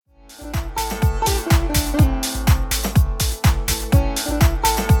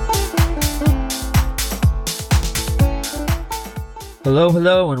Hello,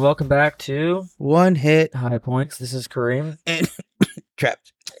 hello, and welcome back to One hit High Points. This is Kareem. and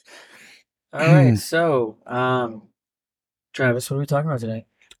trapped. All right, so, Travis, what are we talking about today?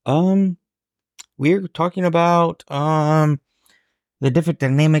 um, we're talking about the different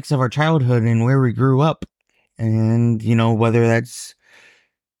dynamics of our childhood and where we grew up, and whether that's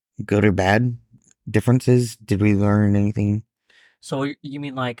good or bad differences. Did we learn anything? So, you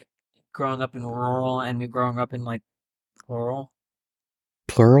mean like growing up in rural and me growing up in like rural?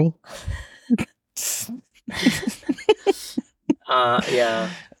 Plural. Yeah.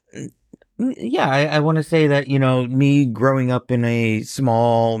 Yeah, I want to say that me growing up in a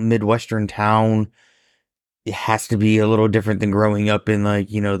small Midwestern town, it has to be a little different than growing up in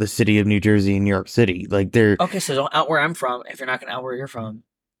the city of New Jersey and New York City. Like there, Okay, so don't out where I'm from if you're not gonna out where you're from.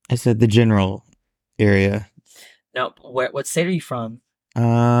 I said the general area. No, what state are you from?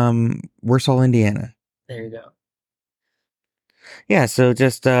 Warsaw, Indiana. There you go. Yeah, so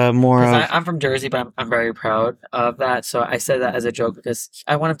just more Because of I'm from Jersey, but I'm very proud of that. So I said that as a joke because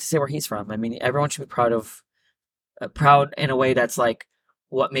I want him to say where he's from. I mean, everyone should be proud of proud in a way that's like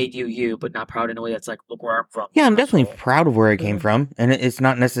what made you you, but not proud in a way that's like look where I'm from. yeah, I'm That's definitely cool. proud of where I came Mhm. from, and it's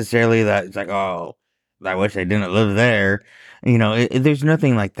not necessarily that it's like, oh, I wish I didn't live there. There's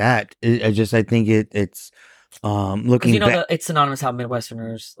nothing like that. I think it's Because you looking know back. that it's synonymous how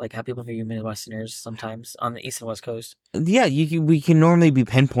Midwesterners like how people view Midwesterners sometimes on the East and West Coast. Yeah, we can normally be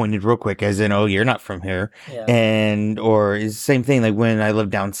pinpointed real quick, as in, oh, you're not from here, Yeah. and or it's the same thing. Like when I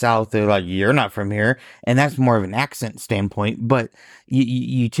lived down south, they're like, you're not from here, and that's more of an accent standpoint. But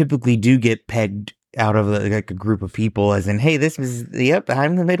you typically do get pegged out of like a group of people, as in, hey, this is yep,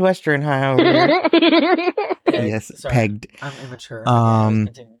 I'm the Midwestern high over here. Pegged. Yes, Sorry, pegged. I'm immature. Okay, anyways, Um,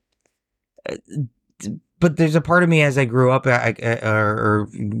 continue. but there's a part of me as I grew up, or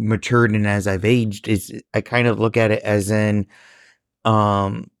matured, and as I've aged, is I kind of look at it as in,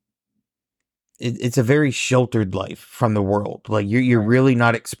 um it's a very sheltered life from the world. Like you're Right. really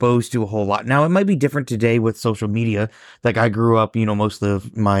not exposed to a whole lot. Now it might be different today with social media. Like I grew up, most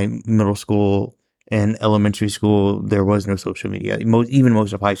of my middle school and elementary school, there was no social media. Even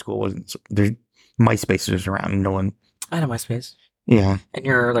most of high school wasn't. There's MySpace was around. And no one. I had a MySpace, Yeah. and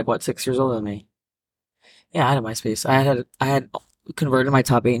you're like what 6 years older than me. Yeah, I had a MySpace. I had converted my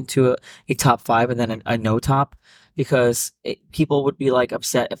top eight into a top five and then a no top because people would be like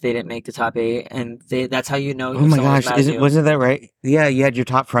upset if they didn't make the top eight, and that's how you know Oh if my someone was gosh, mad at isn't you. wasn't that right? Yeah, you had your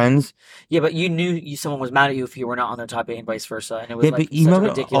top friends. Yeah, but you knew someone was mad at you if you were not on their top eight and vice versa, and it was Yeah, like but you such a remember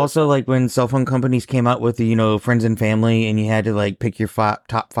ridiculous also feeling. like when cell phone companies came out with the, friends and family, and you had to like pick your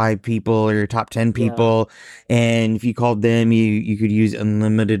top five people or your top 10 Yeah, people, and if you called them, you could use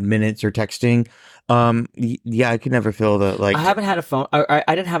unlimited minutes or texting. Yeah, I could never feel the I like. haven't had a phone.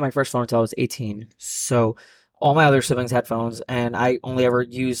 I didn't have my first phone until I was 18, so all my other siblings had phones, and I only ever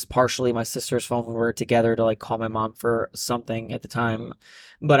used partially my sister's phone when we were together to like call my mom for something at the time.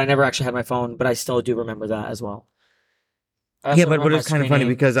 But I never actually had my phone, but I still do remember that as well. I Yeah, also but remember my it's kind of screen funny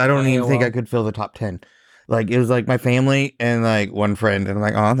name because I and don't my even think I AOL. could fill the top 10. Like it was like my family and like one friend, and I'm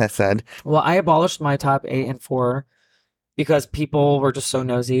like, oh, that's sad. Well, I abolished my top eight and four because people were just so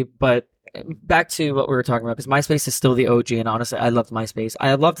nosy. But back to what we were talking about, because MySpace is still the OG, and honestly, I loved MySpace.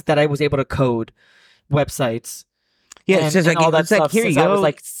 I loved that I was able to code websites Yeah, it's just and like all that it's like stuff here since you I was go.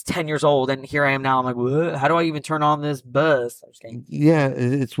 like 10 years old, and here I am now. I'm like, what? How do I even turn on this bus? I'm just kidding. Yeah,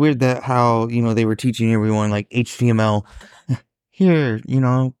 it's weird that how they were teaching everyone like HTML. Here,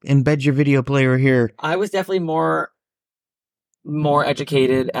 embed your video player here. I was definitely more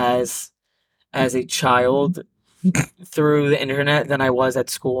educated as a child through the internet than I was at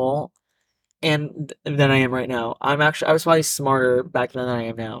school and than I am right now. I was probably smarter back then than I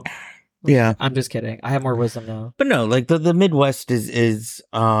am now. Yeah, I'm just kidding. I have more wisdom now. but no, like the Midwest is it's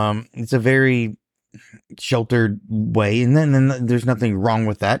a very sheltered way, and then there's nothing wrong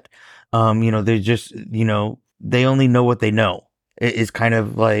with that. They're just they only know what they know. It's kind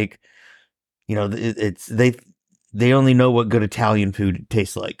of like it's they only know what good Italian food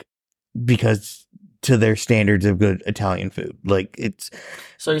tastes like because to their standards of good Italian food, like it's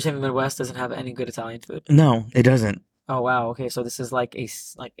So you're saying the Midwest doesn't have any good Italian food? no, it doesn't. Oh wow. Okay, so this is like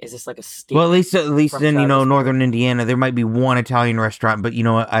like is this like a Well, statement at least from in Travis Porter? northern Indiana, there might be one Italian restaurant, but you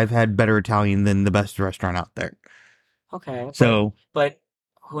know what? I've had better Italian than the best restaurant out there. Okay, So but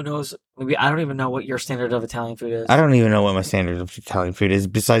who knows? Maybe I don't even know what your standard of Italian food I is. don't even know what my standard of Italian food is,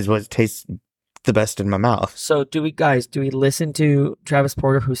 besides what tastes the best in my mouth. So do we listen to Travis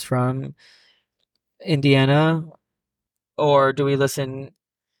Porter who's from Indiana or do we listen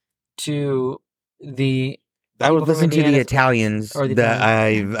to the I would People from listen to the Indiana's bands Italians or the that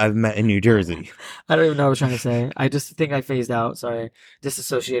Italians. I've met in New Jersey. I don't even know what I was trying to say. I just think I phased out. Sorry,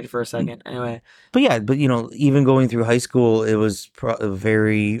 disassociated for a second. Anyway, But yeah, but even going through high school, it was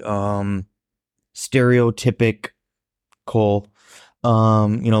very stereotypical.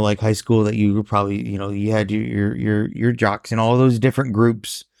 Like high school that you were probably, you had your jocks and all those different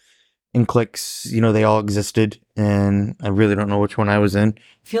groups and cliques. They all existed, and I really don't know which one I was in.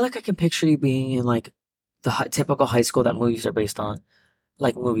 I feel like I can picture you being in like the typical high school that movies are based on,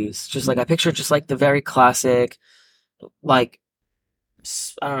 like movies. Just like I picture just like the very classic, like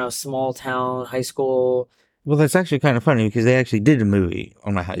I don't know, small town high school. Well, that's actually kind of funny because they actually did a movie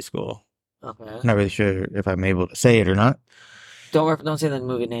on my high school. Okay. Not really sure if I'm able to say it or not. Don't say the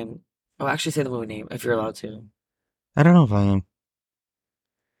movie name. Oh, actually say the movie name if you're allowed to. I don't know if I am.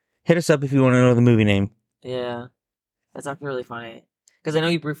 Hit us up if you want to know the movie name. Yeah, that's not really funny because I know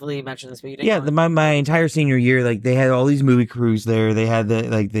you briefly mentioned this, but you didn't Yeah, go my entire senior year, like they had all these movie crews there. They had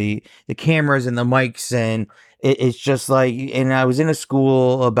the cameras and the mics, and it's just like. And I was in a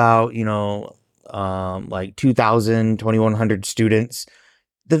school about like 2,000, 2,100 students.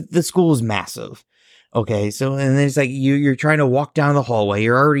 The school is massive. Okay, so and then it's like you're trying to walk down the hallway.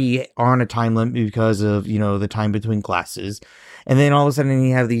 You're already on a time limit because of the time between classes, and then all of a sudden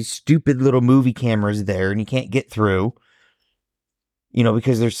you have these stupid little movie cameras there, and you can't get through.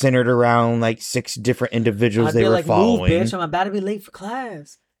 Because they're centered around like 6 different individuals I'd they be were like, move, following. bitch, I'm about to be late for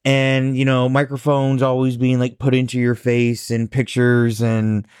class. And, microphones always being like put into your face and pictures.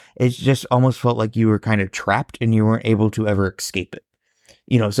 And it just almost felt like you were kind of trapped and you weren't able to ever escape it.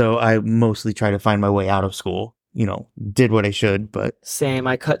 So I mostly try to find my way out of school, did what I should, but. Same.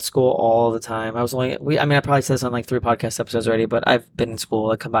 I cut school all the time. I mean, I probably said this on like 3 podcast episodes already, but I've been in school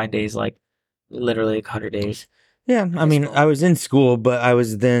like combined days, like literally 100 days Yeah, in I high mean, I school. was in school, but I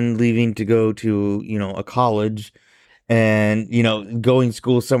was then leaving to go to, a college and, going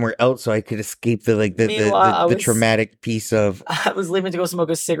school somewhere else so I could escape the like Meanwhile, the traumatic piece of I was leaving to go smoke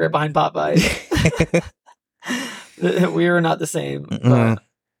a cigarette behind Popeyes. We were not the same, but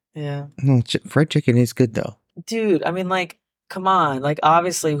yeah. fried chicken is good though. Dude, I mean, like, come on. Like,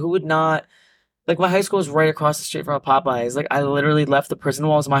 obviously, who would not? Like, my high school is right across the street from a Popeyes. Like, I literally left the prison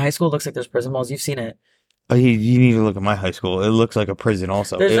walls. My high school looks like there's prison walls. You've seen it. Oh, you need to look at my high school. It looks like a prison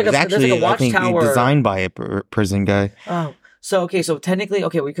also. It was There's like a actually, I think, watchtower. designed by a prison guy. Oh, so okay, so technically,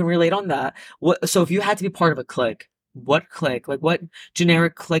 okay, we can relate on that. What? So if you had to be part of a clique, what clique, like what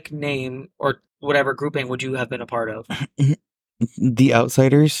generic clique name or whatever grouping would you have been a part of? The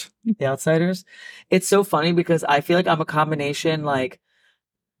Outsiders. The Outsiders? It's so funny because I feel like I'm a combination, like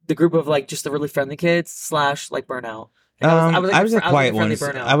the group of like just the really friendly kids slash like burnout. Like I was the I was like quiet a friendly ones.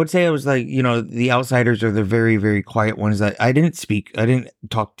 I burnout. would say I was like, the Outsiders are the very, very quiet ones that I didn't speak. I didn't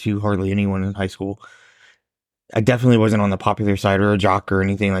talk to hardly anyone in high school. I definitely wasn't on the popular side or a jock or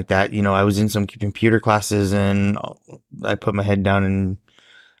anything like that. I was in some computer classes and I put my head down and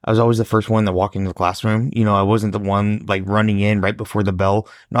I was always the first one to walk into the classroom. I wasn't the one like running in right before the bell.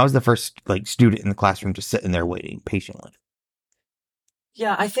 No, I was the first like student in the classroom just sitting there waiting patiently.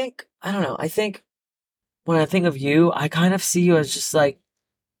 Yeah, I don't know. I think when I think of you, I kind of see you as just like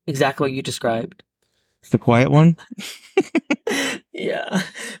exactly what you described. The quiet one. Yeah.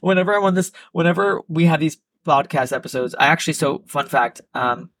 Whenever we have these podcast episodes, so fun fact,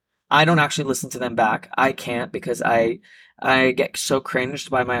 I don't actually listen to them back. I can't because I get so cringed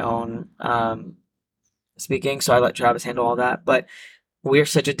by my own speaking, so I let Travis handle all that. But we're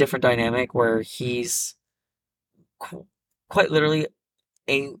such a different dynamic where he's quite literally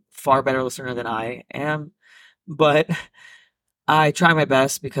a far better listener than I am. But I try my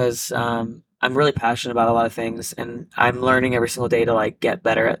best because I'm really passionate about a lot of things, and I'm learning every single day to like get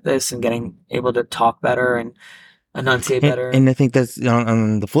better at this and getting able to talk better and enunciate better. And I think that's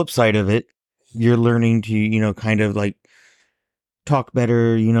on the flip side of it. You're learning to, kind of like talk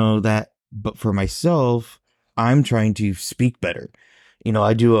better, but for myself, I'm trying to speak better.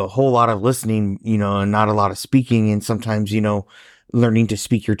 I do a whole lot of listening, and not a lot of speaking. And sometimes, learning to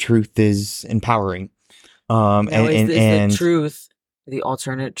speak your truth is empowering. Now, is the And truth the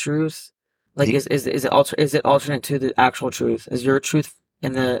alternate truth? Like, the, is it alternate to the actual truth? Is your truth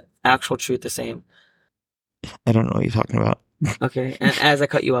and the actual truth the same? I don't know what you're talking about. Okay, and as I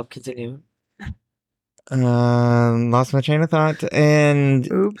cut you up, continue. Lost my train of thought. And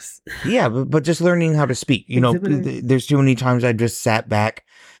Oops. yeah, but just learning how to speak. Exhibiting. There's too many times I just sat back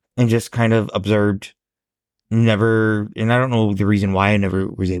and just kind of observed. Never, and I don't know the reason why I never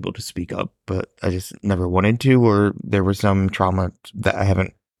was able to speak up, but I just never wanted to, or there was some trauma that I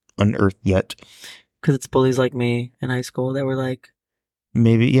haven't unearthed yet. Because it's bullies like me in high school that were like,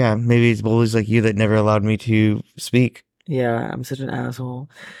 Maybe, yeah, maybe it's bullies like you that never allowed me to speak. Yeah, I'm such an asshole.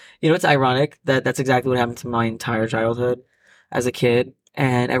 You know, it's ironic that that's exactly what happened to my entire childhood as a kid.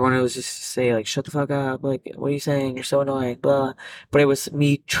 And everyone was just say like, "Shut the fuck up!" Like, "What are you saying? You're so annoying." Blah. But it was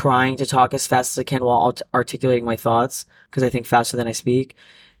me trying to talk as fast as I can while articulating my thoughts because I think faster than I speak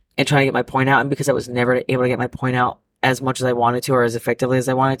and trying to get my point out. And because I was never able to get my point out as much as I wanted to or as effectively as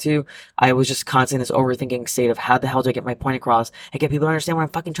I wanted to, I was just constantly in this overthinking state of how the hell do I get my point across and get people to understand what I'm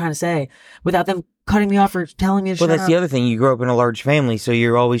fucking trying to say without them cutting me off or telling me to Well, shut that's the up. other thing. You grow up in a large family, so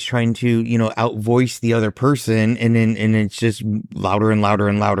you're always trying to, outvoice the other person, and it's just louder and louder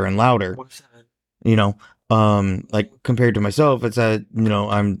and louder and louder. 107. You know, like compared to myself, it's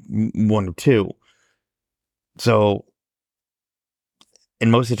I'm one of two. So,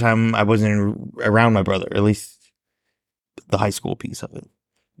 and most of the time, I wasn't around my brother, at least the high school piece of it.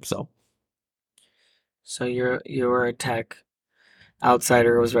 So, So you're a tech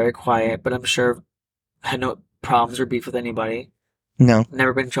outsider who was very quiet, but I'm sure had no problems or beef with anybody. no,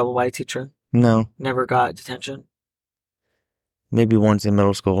 Never been in trouble by a teacher. no, Never got detention. maybe once in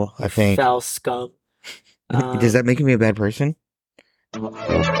middle school, You I think. foul scum. Does that Um, make me a bad person?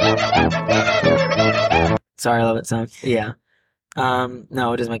 sorry, I love it sound. Yeah.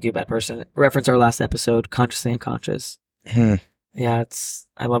 No, it doesn't make you a bad person. Reference our last episode, consciously unconscious. Hmm. Yeah,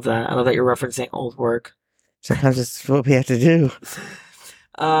 I love that. I love that you're referencing old work. Sometimes it's what we have to do.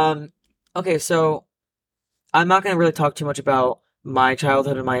 Um, okay, so I'm not going to really talk too much about my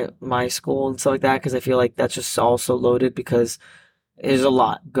childhood and my school and stuff like that because I feel like that's just also loaded because there's a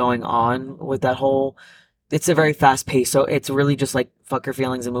lot going on with that whole. It's a very fast pace, so it's really just like fuck your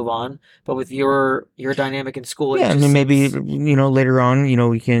feelings and move on. But with your dynamic in school, it Yeah, and just then maybe, seems. later on,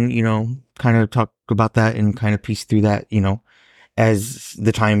 we can, kind of talk about that and kind of piece through that, as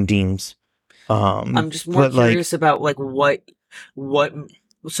the time deems. I'm just more But like, curious about like what.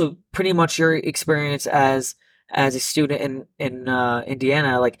 So pretty much your experience as a student in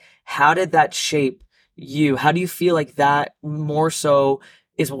Indiana, like how did that shape you? How do you feel like that more so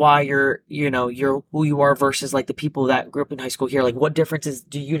is why you're who you are versus like the people that grew up in high school here? Like what differences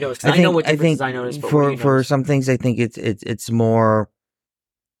do you notice? I Because I know think, what I differences think I noticed, but what do for, you notice? some things, I think it's more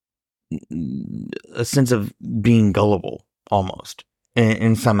a sense of being gullible almost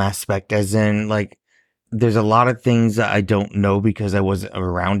in some aspect, as in like, there's a lot of things that I don't know because I wasn't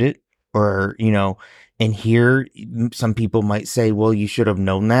around it, or and here some people might say, well, you should have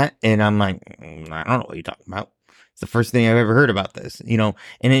known that, and I'm like, I don't know what you're talking about. It's the first thing I've ever heard about this, and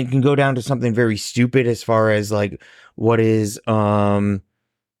it can go down to something very stupid as far as like what is um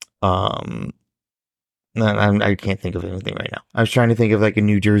I can't think of anything right now. I was trying to think of like a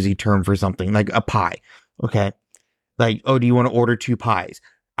New Jersey term for something like a pie. Okay. Like, oh, do you want to order two pies?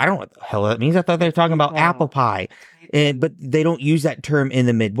 I don't know what the hell that means. I thought they were talking about apple pie. But they don't use that term in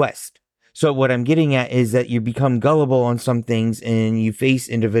the Midwest. So what I'm getting at is that you become gullible on some things, and you face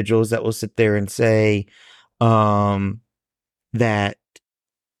individuals that will sit there and say, um, that,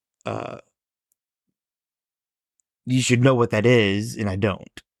 uh, you should know what that is, and I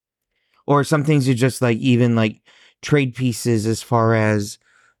don't. Or some things are just like, even like trade pieces as far as,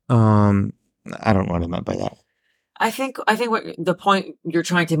 um, I don't know what I meant by that. I think what the point you're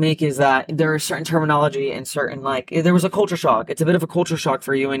trying to make is that there is certain terminology and certain like there was a culture shock. It's a bit of a culture shock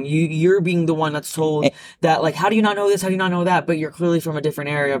for you, and you're being the one that's told that like how do you not know this? How do you not know that? But you're clearly from a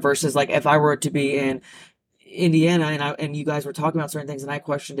different area versus like if I were to be in Indiana and you guys were talking about certain things and I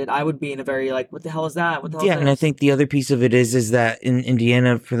questioned it, I would be in a very like what the hell is that? What the hell is Yeah, and I this? think the other piece of it is that in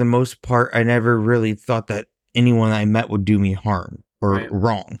Indiana, for the most part, I never really thought that anyone I met would do me harm or Right.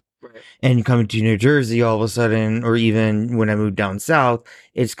 wrong. Right. And coming to New Jersey, all of a sudden, or even when I moved down south,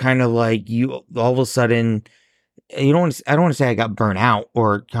 it's kind of like you all of a sudden, I don't want to say I got burnt out,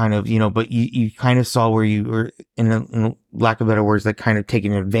 or kind of, but you kind of saw where you were, in lack of better words, like kind of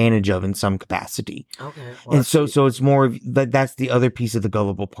taken advantage of in some capacity. Okay. Well, And that's sweet. so it's more of that. That's the other piece of the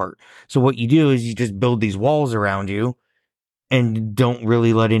gullible part. So what you do is you just build these walls around you and don't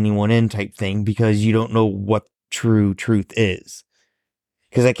really let anyone in, type thing, because you don't know what true truth is.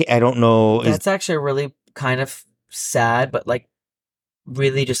 Because I don't know, is That's actually a really kind of sad, but like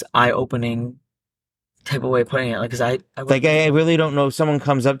really just eye opening type of way of putting it. Like, because I like, wouldn't I know. really don't know if someone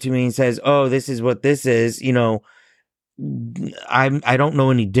comes up to me and says, oh, this is what this is, I don't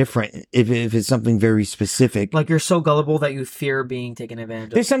know any different if it's something very specific. Like you're so gullible that you fear being taken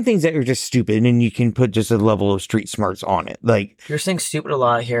advantage There's of. some things that are just stupid, and you can put just a level of street smarts on it. Like, You're saying stupid a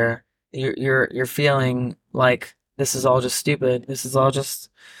lot here. You're feeling like this is all just stupid. This is all just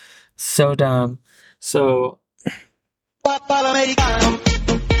so dumb. So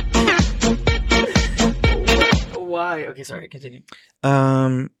Why? Okay, sorry, continue.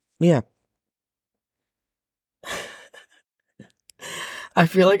 Yeah. I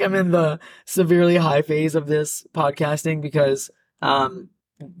feel like I'm in the severely high phase of this podcasting because um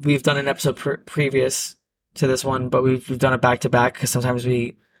we've done an episode previous to this one, but we've done it back to back because sometimes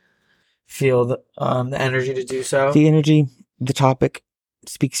we feel the energy to do so. The energy, the topic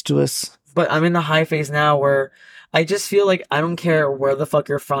speaks to us. But I'm in the high phase now where I just feel like I don't care where the fuck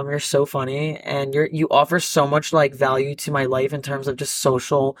you're from, you're so funny and you offer so much like value to my life in terms of just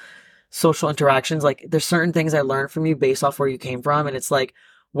social interactions. Like there's certain things I learned from you based off where you came from, and it's like,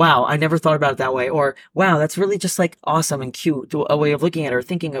 wow, I never thought about it that way, or wow, that's really just like awesome and cute, a way of looking at it or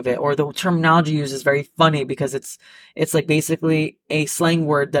thinking of it, or the terminology used is very funny because it's like basically a slang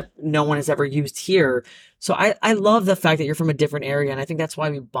word that no one has ever used here. So I love the fact that you're from a different area, and I think that's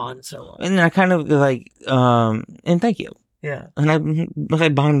why we bond so well. And I kind of like, and thank you. Yeah, And I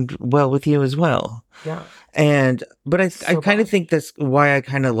bond well with you as well. yeah. But I So kind of bond. think that's why I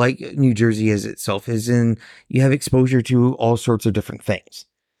kind of like New Jersey as itself is in you have exposure to all sorts of different things,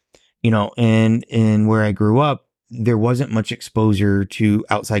 and in where I grew up, there wasn't much exposure to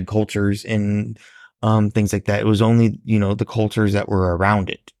outside cultures and, things like that. It was only, the cultures that were around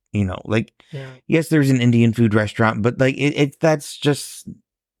it, like, Yeah. yes, there's an Indian food restaurant, but like that's just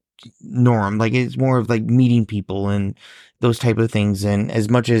norm. Like it's more of like meeting people and those type of things. And as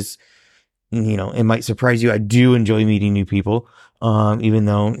much as it might surprise you, I do enjoy meeting new people. Even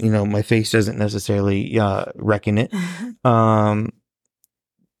though my face doesn't necessarily reckon it. Um,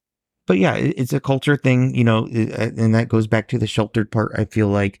 but yeah, it's a culture thing, and that goes back to the sheltered part. I feel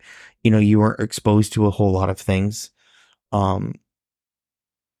like you weren't exposed to a whole lot of things. Um,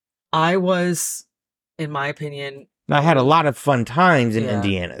 I was, in my opinion, I had a lot of fun times in yeah.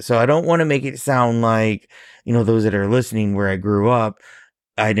 Indiana, so I don't want to make it sound like those that are listening where I grew up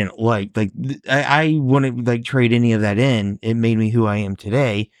I didn't I wouldn't like trade any of that in. It made me who I am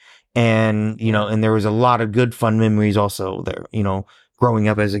today. And, Yeah. and there was a lot of good fun memories also there, growing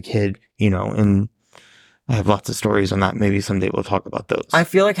up as a kid, and I have lots of stories on that. Maybe someday we'll talk about I those.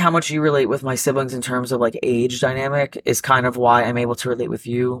 feel like how much you relate with my siblings in terms of like age dynamic is kind of why I'm able to relate with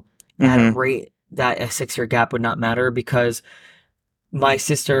you at a Mm-hmm. rate that a 6 year gap would not matter because my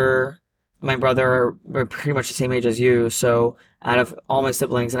sister, my brother are pretty much the same age as you. So out of all my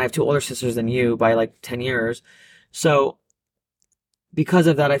siblings, and I have two older sisters than you by like 10 years. So because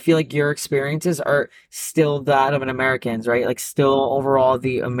of that, I feel like your experiences are still that of an American's, right? Like still overall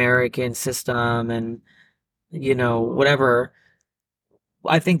the American system and, whatever.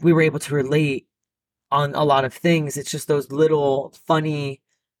 I think we were able to relate on a lot of things. It's just those little funny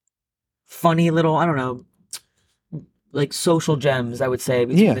little, I don't know, like social gems, I would say,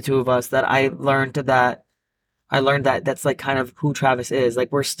 between Yeah. the two of us that I learned that that's like kind of who Travis is.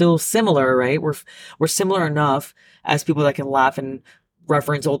 Like we're still similar, right? We're similar enough as people that can laugh and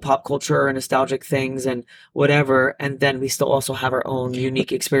reference old pop culture and nostalgic things and whatever, and then we still also have our own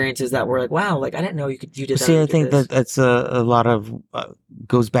unique experiences that we're like, wow, like I didn't know you did that or See, you I did think that this. that's a lot of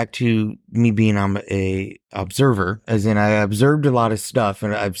goes back to me being a observer, as in I observed a lot of stuff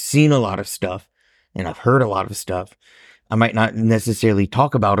and I've seen a lot of stuff and I've heard a lot of stuff. I might not necessarily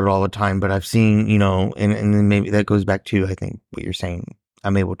talk about it all the time, but I've seen, and then maybe that goes back to I think what you're saying.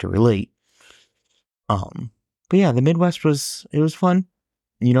 I'm able to relate. Um, but yeah, the Midwest was fun.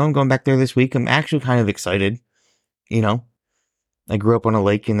 I'm going back there this week. I'm actually kind of excited. You know, I grew up on a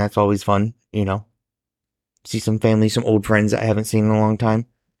lake, and that's always fun. See some family, some old friends that I haven't seen in a long time.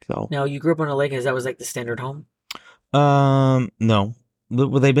 So, Now you grew up on a lake, as that was like the standard home. no,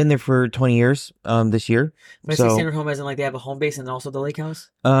 well, they've been there for 20 years. This year, When I say so standard home, as in like they have a home base and also the lake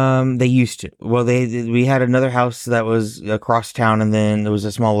house. they used to. Well, we had another house that was across town, and then there was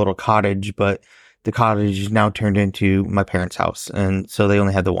a small little cottage, but the cottage is now turned into my parents' house, and so they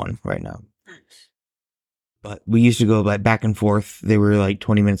only had the one right now. But we used to go like back and forth. They were like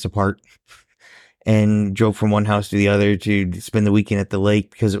 20 minutes apart, and drove from one house to the other to spend the weekend at the lake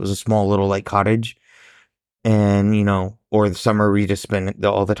because it was a small little like cottage. And or the summer we just spend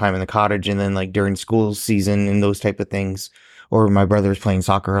all the time in the cottage, and then like during school season and those type of things, or my brother was playing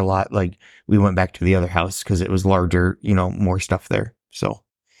soccer a lot, like we went back to the other house because it was larger, more stuff there. So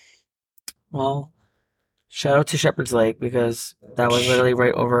Well, shout out to Shepherd's Lake because that was literally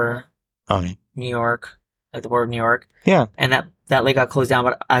right over um New York, at the border of New York. yeah. And that lake got closed down.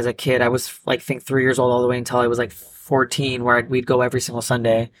 But as a kid, I was like, think 3 years old all the way until I was like 14, where we'd go every single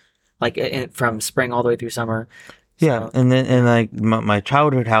Sunday, like from spring all the way through summer. Yeah, So and then and like my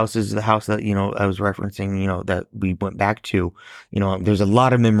childhood house is the house that I was referencing, that we went back to. There's a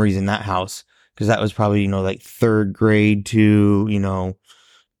lot of memories in that house because that was probably like third grade to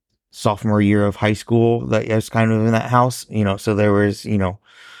sophomore year of high school that I was kind of in that house, so there was,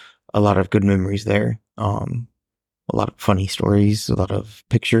 a lot of good memories there. A lot of funny stories, a lot of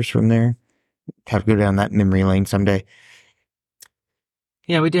pictures from there. Have to go down that memory lane someday.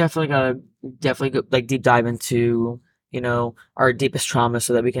 Yeah, we definitely gotta definitely go, like deep dive into, our deepest trauma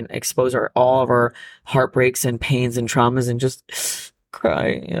so that we can expose all of our heartbreaks and pains and traumas and just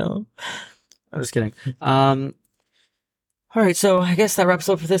cry. I'm just kidding. All right, so I guess that wraps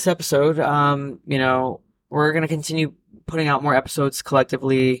up for this episode. We're gonna continue putting out more episodes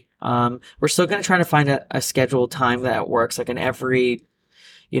collectively. We're still gonna try to find a scheduled time that works, like in every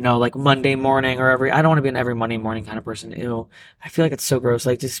like Monday morning or I don't want to be an every Monday morning kind of person. Ew. I feel like it's so gross.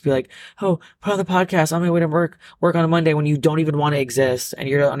 Like, just be like, oh, put on the podcast on my way to work on a Monday when you don't even want to exist and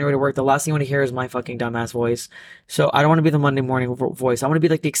you're on your way to work. The last thing you want to hear is my fucking dumbass voice. So I don't want to be the Monday morning voice. I want to be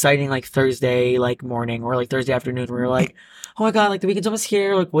like the exciting, like Thursday, like morning or like Thursday afternoon where you're like, oh my God, like the weekend's almost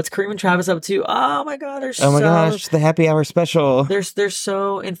here. Like, what's Kareem and Travis up to? Oh my God, Oh my gosh, the happy hour special. they're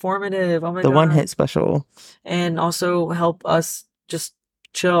so informative. Oh my The one God. hit special. And also help us just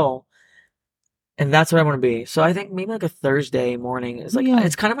chill. And that's what I want to be. So I think maybe like a Thursday morning is like, Yeah.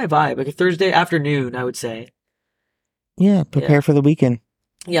 it's kind of my vibe. Like a Thursday afternoon, I would say. Yeah, Yeah. prepare for the weekend.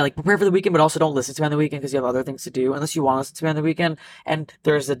 Yeah, like prepare for the weekend, but also don't listen to me on the weekend because you have other things to do. Unless you want to listen to me on the weekend and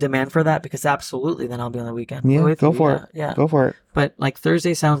there's a demand for that, because absolutely, then I'll be on the weekend Yeah, with go you. for Yeah, it. yeah. Go for it. But like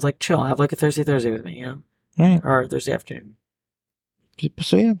Thursday sounds like chill. Have like a Thursday with me, Right. or Thursday afternoon.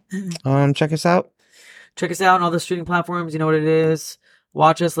 So yeah, check us out. Check us out on all the streaming platforms. You know what it is.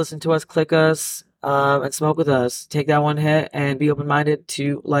 Watch us, listen to us, click us, and smoke with us. Take that one hit and be open minded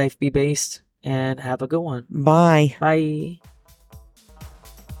to life. Be based and have a good one. Bye. Bye.